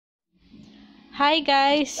Hi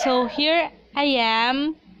guys, so here I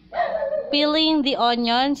am peeling the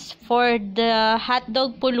onions for the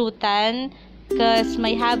hotdog pulutan because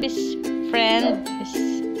my hubby's friend is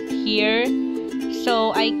here. So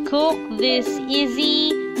I cook this easy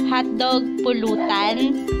hotdog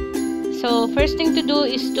pulutan. So first thing to do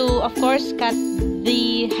is to of course cut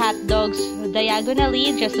the hot dogs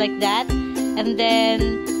diagonally just like that, and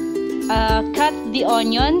then cut the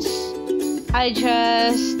onions. I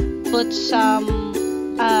just put some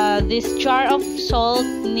this jar of salt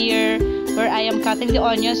near where I am cutting the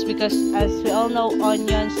onions because as we all know,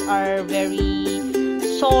 onions are very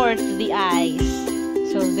sore to the eyes.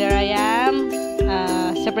 So there I am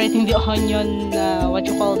separating the onion, what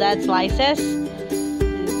you call that, slices.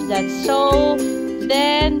 That's so.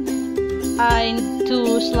 Then I need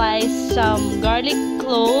to slice some garlic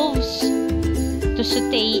cloves to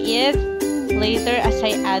saute it later as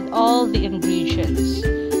I add all the ingredients.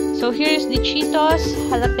 So here's the Cheetos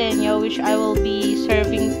jalapeno, which I will be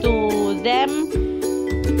serving to them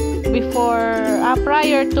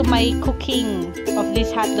prior to my cooking of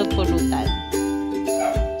this hotdog pulutan.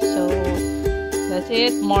 So that's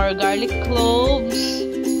it. More garlic cloves.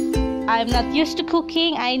 I'm not used to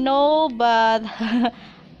cooking, I know, but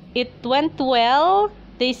it went well.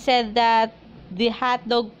 They said that the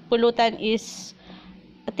hotdog pulutan is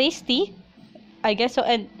tasty, I guess so,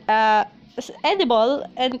 and edible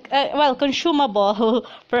and well, consumable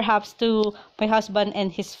perhaps to my husband and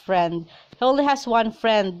his friend. He only has one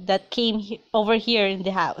friend that came over here in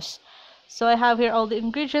the house. So I have here all the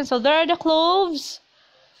ingredients. So there are the cloves.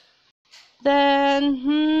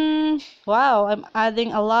 Then wow, I'm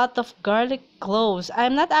adding a lot of garlic cloves.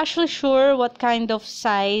 I'm not actually sure what kind of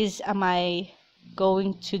size am I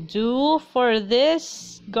going to do for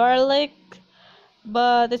this garlic,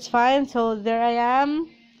 but it's fine. So there I am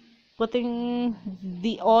putting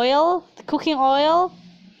the oil, the cooking oil.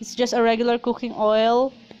 It's just a regular cooking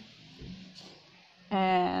oil.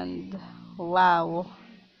 And wow,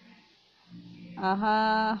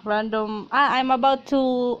 random. I'm about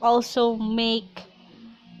to also make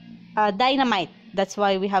dynamite. That's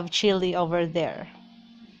why we have chili over there.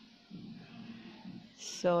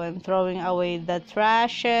 So I'm throwing away the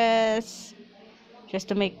trashes just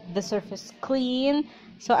to make the surface clean.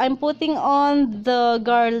 So I'm putting on the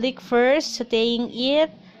garlic first, sauteing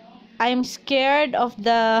it. I'm scared of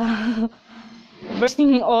the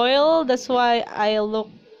bursting oil. That's why I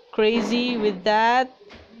look crazy with that.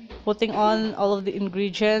 Putting on all of the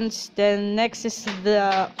ingredients. Then next is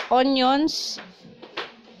the onions.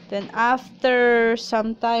 Then after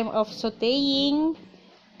some time of sauteing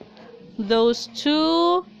those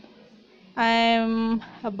two, I'm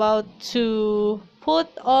about to put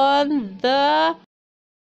on the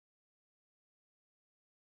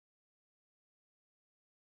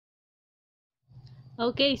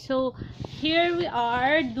okay, so here we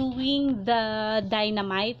are doing the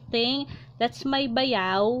dynamite thing. That's my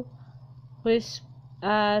bayaw who is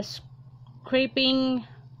scraping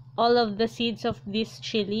all of the seeds of this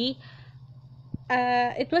chili.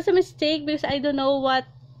 It was a mistake because I don't know what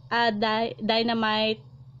dynamite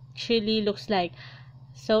chili looks like.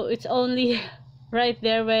 So it's only right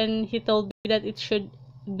there when he told me that it should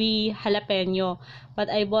be jalapeno. But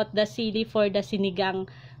I bought the CD for the sinigang.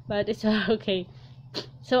 But it's okay.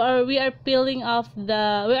 So we are peeling off we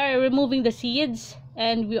are removing the seeds,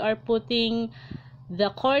 and we are putting the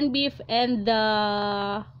corned beef and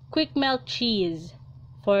the quick melt cheese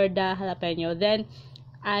for the jalapeno. Then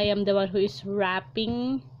I am the one who is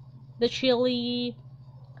wrapping the chili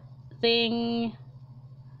thing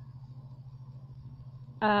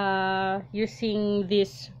using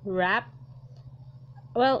this wrap.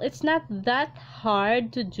 Well, it's not that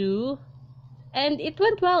hard to do, and it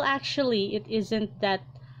went well actually. It isn't that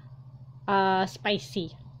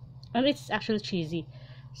spicy, and it's actually cheesy.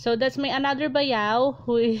 So that's my another bayaw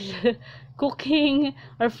who is cooking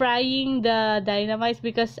or frying the dynamite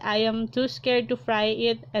because I am too scared to fry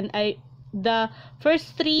it, and the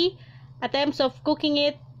first 3 attempts of cooking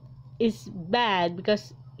it is bad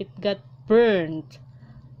because it got burned.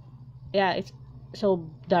 Yeah, it's so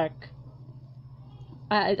dark.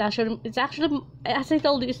 It's actually, as I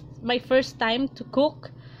told you, it's my first time to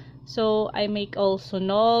cook. So I make also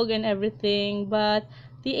nog and everything, but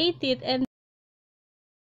they ate it and